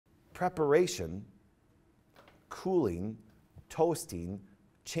preparation, cooling, toasting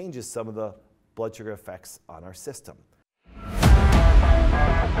changes some of the blood sugar effects on our system.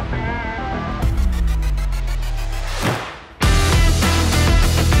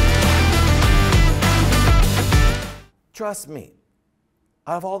 Trust me,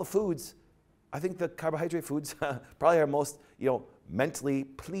 out of all the foods, I think the carbohydrate foods probably are most, mentally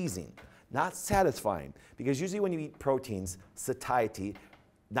pleasing, not satisfying. Because usually when you eat proteins, satiety,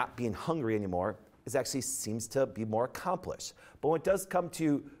 not being hungry anymore, actually seems to be more accomplished. But when it does come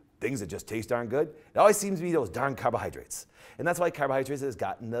to things that just taste darn good, it always seems to be those darn carbohydrates. And that's why carbohydrates has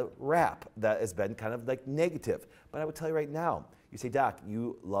gotten the rap that has been kind of like negative. But I would tell you right now, you say, Doc,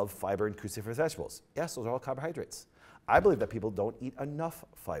 you love fiber and cruciferous vegetables. Yes, those are all carbohydrates. I believe that people don't eat enough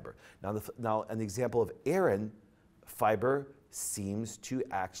fiber. Now, in the example of Erin, fiber seems to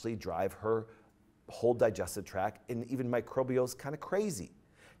actually drive her whole digestive tract and even microbials kind of crazy.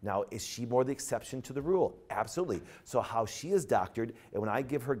 Now, is she more the exception to the rule? Absolutely. So how she is doctored, and when I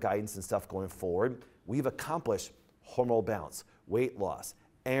give her guidance and stuff going forward, we've accomplished hormonal balance, weight loss,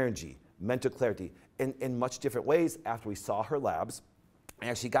 energy, mental clarity in much different ways after we saw her labs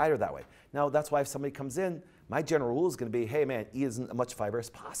and actually guide her that way. Now, that's why if somebody comes in, my general rule is going to be, hey man, eat as much fiber as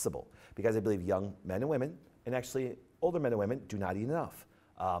possible, because I believe young men and women, and actually older men and women, do not eat enough.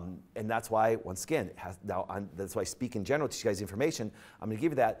 And that's why, once again, that's why I speak in general to you guys information. I'm going to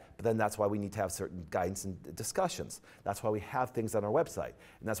give you that, but then that's why we need to have certain guidance and discussions. That's why we have things on our website.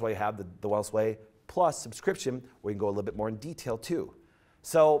 And that's why we have the Wellness Way Plus subscription, where you can go a little bit more in detail too.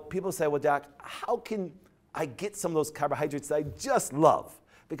 So people say, well, Doc, how can I get some of those carbohydrates that I just love?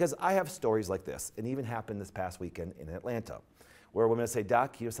 Because I have stories like this, and even happened this past weekend in Atlanta, where women say,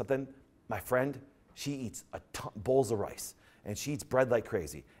 Doc, you know something? My friend, she eats bowls of rice, and she eats bread like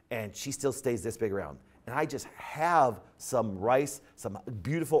crazy, and she still stays this big around. And I just have some rice, some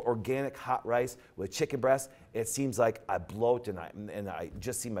beautiful organic hot rice with chicken breast. It seems like I bloat, and I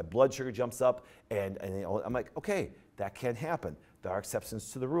just see my blood sugar jumps up, and I'm like, okay, that can happen. There are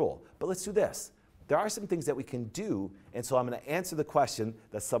exceptions to the rule. But let's do this. There are some things that we can do, and so I'm going to answer the question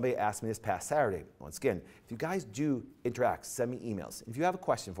that somebody asked me this past Saturday. Once again, if you guys do interact, send me emails. If you have a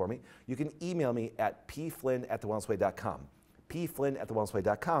question for me, you can email me at pflynn@thewellnessway.com,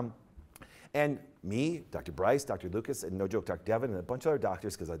 pflynn@thewellnessway.com, and me, Dr. Bryce, Dr. Lucas, and no joke, Dr. Devin, and a bunch of other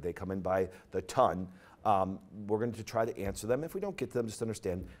doctors, because they come in by the ton, we're going to try to answer them. If we don't get to them, just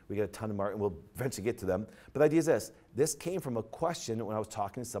understand we get a ton of them, and we'll eventually get to them. But the idea is this. This came from a question when I was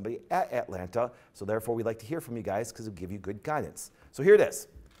talking to somebody at Atlanta, so therefore we'd like to hear from you guys because it'll give you good guidance. So here it is.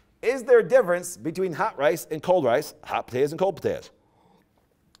 Is there a difference between hot rice and cold rice, hot potatoes and cold potatoes?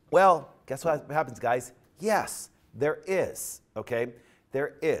 Well, guess what happens, guys? Yes, there is, okay?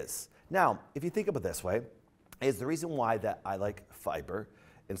 There is. Now, if you think of it this way, is the reason why that I like fiber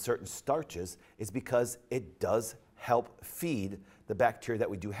and certain starches is because it does help feed the bacteria that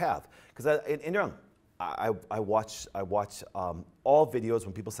we do have. Because I watch all videos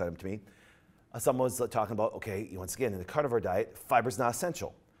when people send them to me. Someone was talking about, okay, once again, in the carnivore diet, fiber's not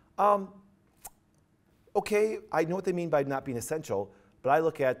essential. Okay, I know what they mean by not being essential, but I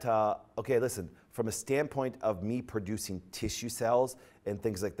look at, okay, listen, from a standpoint of me producing tissue cells and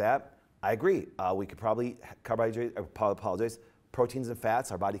things like that, I agree. We could probably proteins and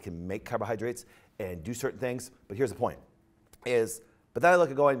fats. Our body can make carbohydrates and do certain things. But here's the point: but then I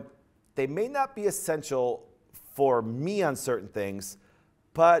look at going, they may not be essential for me on certain things,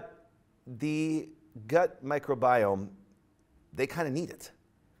 but the gut microbiome, they kind of need it.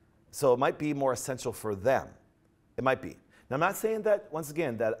 So it might be more essential for them. It might be. Now, I'm not saying that, once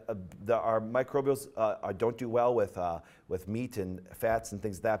again, that our microbials don't do well with meat and fats and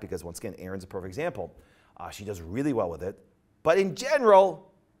things like that, because, once again, Erin's a perfect example. She does really well with it. But in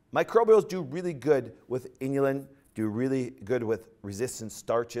general, microbials do really good with inulin, do really good with resistant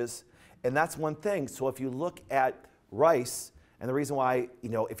starches, and that's one thing. So if you look at rice, and the reason why,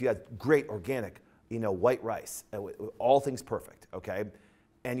 if you had great organic, white rice, all things perfect, okay,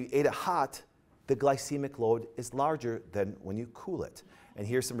 and you ate it hot, the glycemic load is larger than when you cool it. And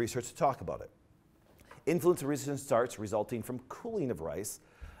here's some research to talk about it. Influence of resistant starch resulting from cooling of rice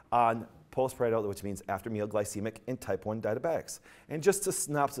on postprandial, which means after meal glycemic, in type 1 diabetics. And just to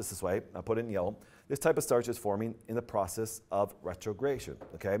synopsis this way, I'll put it in yellow, this type of starch is forming in the process of retrogradation,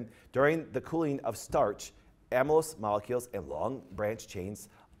 okay? During the cooling of starch, amylose molecules and long branch chains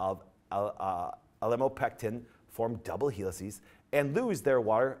of alemopectin form double helices and lose their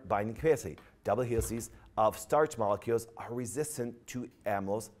water binding capacity. Double helices of starch molecules are resistant to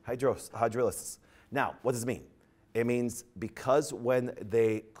amylose hydrolysis. Now, what does it mean? It means because when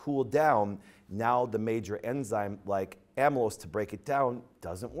they cool down, now the major enzyme like amylose to break it down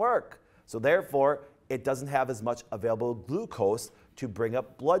doesn't work. So therefore, it doesn't have as much available glucose to bring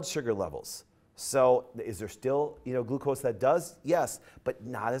up blood sugar levels. So is there still, glucose that does? Yes, but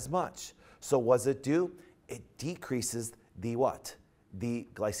not as much. So what does it do? It decreases the what? The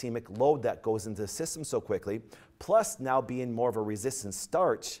glycemic load that goes into the system so quickly, plus now being more of a resistant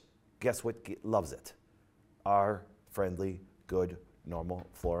starch, guess what loves it? Our friendly, good, normal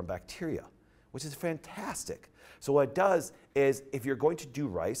flora and bacteria, which is fantastic. So what it does is if you're going to do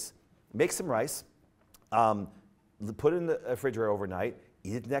rice, make some rice, put it in the refrigerator overnight,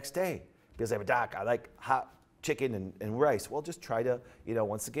 eat it the next day. Because Doc, I like hot chicken and rice. Well, just try to,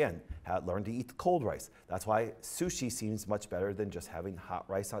 once again, learn to eat the cold rice. That's why sushi seems much better than just having hot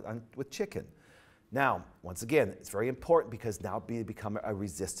rice with chicken. Now, once again, it's very important because now they become a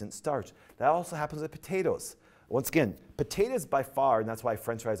resistant starch. That also happens with potatoes. Once again, potatoes by far, and that's why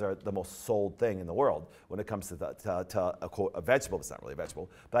French fries are the most sold thing in the world when it comes to a vegetable. It's not really a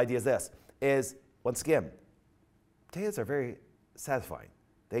vegetable. But the idea is this, once again, potatoes are very satisfying.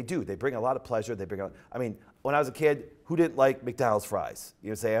 They do. They bring a lot of pleasure. When I was a kid, who didn't like McDonald's fries? You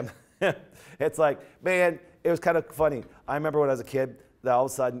know what I'm saying? It's like, man, it was kind of funny. I remember when I was a kid, that all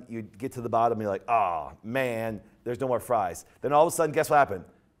of a sudden you'd get to the bottom and you're like, oh, man, there's no more fries. Then all of a sudden, guess what happened?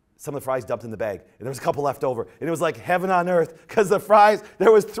 Some of the fries dumped in the bag, and there was a couple left over. And it was like heaven on earth, because the fries,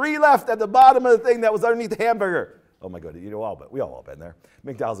 there was 3 left at the bottom of the thing that was underneath the hamburger. Oh my goodness, we all been there.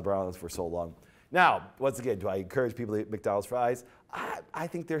 McDonald's and Browns for so long. Now, once again, do I encourage people to eat McDonald's fries? I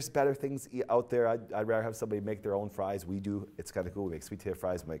think there's better things out there. I'd rather have somebody make their own fries. We do. It's kind of cool. We make sweet potato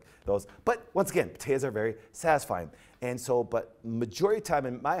fries, we make those. But once again, potatoes are very satisfying. And so, but majority of the time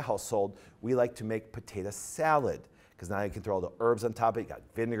in my household, we like to make potato salad, because now you can throw all the herbs on top of it. You got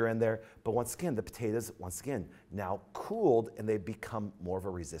vinegar in there. But once again, the potatoes, now cooled, and they become more of a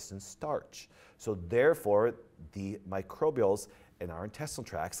resistant starch. So therefore, the microbials in our intestinal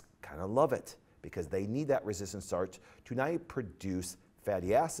tracts kind of love it, because they need that resistant starch to not only produce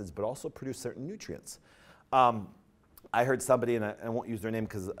fatty acids, but also produce certain nutrients. I heard somebody, and I won't use their name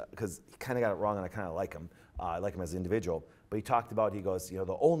because he kind of got it wrong, and I kind of like him. I like him as an individual. But he talked about, he goes,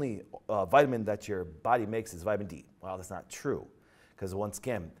 the only vitamin that your body makes is vitamin D. Well, that's not true, because once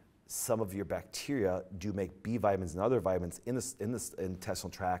again, some of your bacteria do make B vitamins and other vitamins in this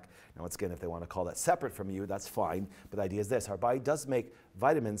intestinal tract. Now, once again, if they want to call that separate from you, that's fine. But the idea is this: our body does make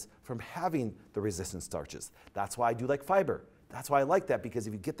vitamins from having the resistant starches. That's why I do like fiber. That's why I like that, because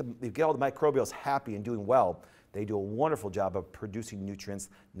if you get all the microbials happy and doing well, they do a wonderful job of producing nutrients,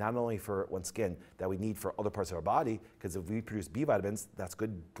 not only for, once again, that we need for other parts of our body, because if we produce B vitamins, that's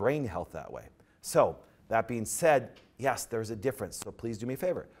good brain health that way. So, that being said, yes, there's a difference. So please do me a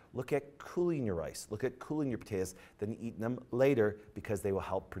favor. Look at cooling your rice. Look at cooling your potatoes, then eating them later, because they will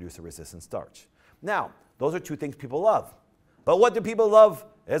help produce a resistant starch. Now, those are 2 things people love. But what do people love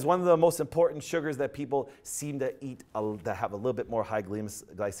as one of the most important sugars that people seem to eat that have a little bit more high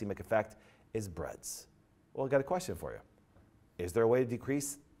glycemic effect is breads. Well, I've got a question for you. Is there a way to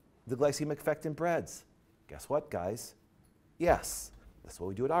decrease the glycemic effect in breads? Guess what, guys? Yes. That's what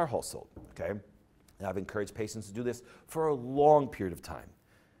we do at our household, okay? And I've encouraged patients to do this for a long period of time.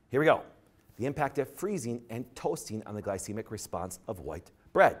 Here we go. The impact of freezing and toasting on the glycemic response of white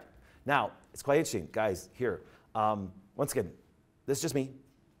bread. Now, it's quite interesting, guys, here. Once again, this is just me.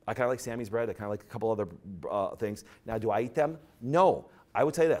 I kind of like Sammy's bread. I kind of like a couple other things. Now, do I eat them? No. I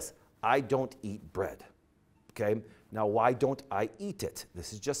would say this. I don't eat bread, okay? Now, why don't I eat it?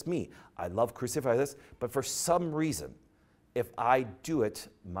 This is just me. I love crucify this, but for some reason, if I do it,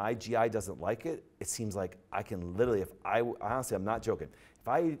 my GI doesn't like it. It seems like I can literally, honestly, I'm not joking. If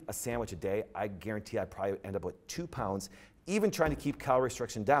I eat a sandwich a day, I guarantee I probably end up with 2 pounds, even trying to keep calorie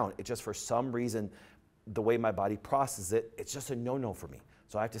restriction down. It just, for some reason, the way my body processes it, it's just a no-no for me.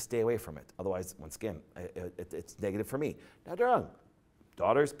 So I have to stay away from it. Otherwise, once again, it's negative for me. Now, they're wrong.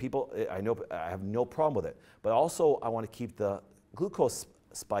 Daughters, people, I know, I have no problem with it. But also, I want to keep the glucose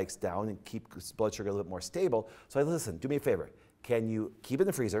spikes down and keep blood sugar a little bit more stable. So listen, do me a favor. Can you keep it in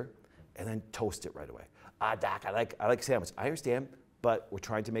the freezer and then toast it right away? Doc, I like sandwich. I understand, but we're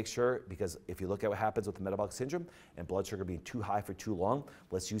trying to make sure, because if you look at what happens with the metabolic syndrome and blood sugar being too high for too long,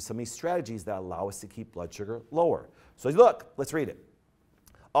 let's use some of these strategies that allow us to keep blood sugar lower. So look, let's read it.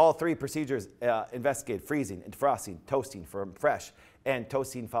 All 3 procedures investigate freezing and defrosting, toasting from fresh, and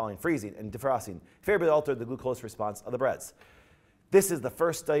toasting following freezing and defrosting favorably alter the glucose response of the breads. This is the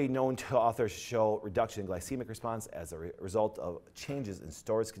first study known to authors show reduction in glycemic response as a result of changes in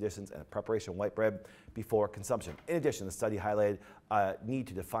storage conditions and preparation of white bread before consumption. In addition, the study highlighted a need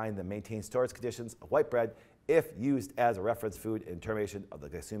to define the maintained storage conditions of white bread if used as a reference food in determination of the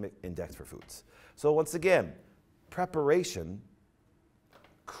glycemic index for foods. So once again, preparation,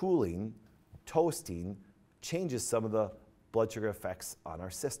 cooling, toasting changes some of the blood sugar effects on our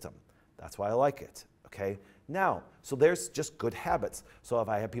system. That's why I like it, okay? Now, so there's just good habits. So if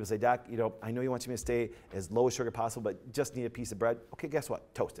I have people say, Doc, you know, I know you want me to stay as low as sugar possible, but just need a piece of bread. Okay, guess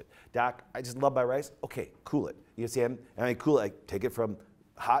what? Toast it. Doc, I just love my rice. Okay, cool it. You see, and I cool it, I take it from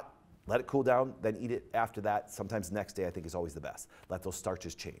hot, let it cool down, then eat it after that. Sometimes the next day I think is always the best. Let those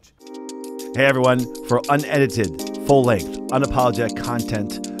starches change. Hey everyone, for unedited, full-length, unapologetic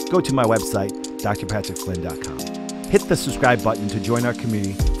content, go to my website, drpatrickflynn.com. Hit the subscribe button to join our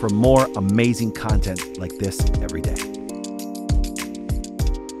community for more amazing content like this every day.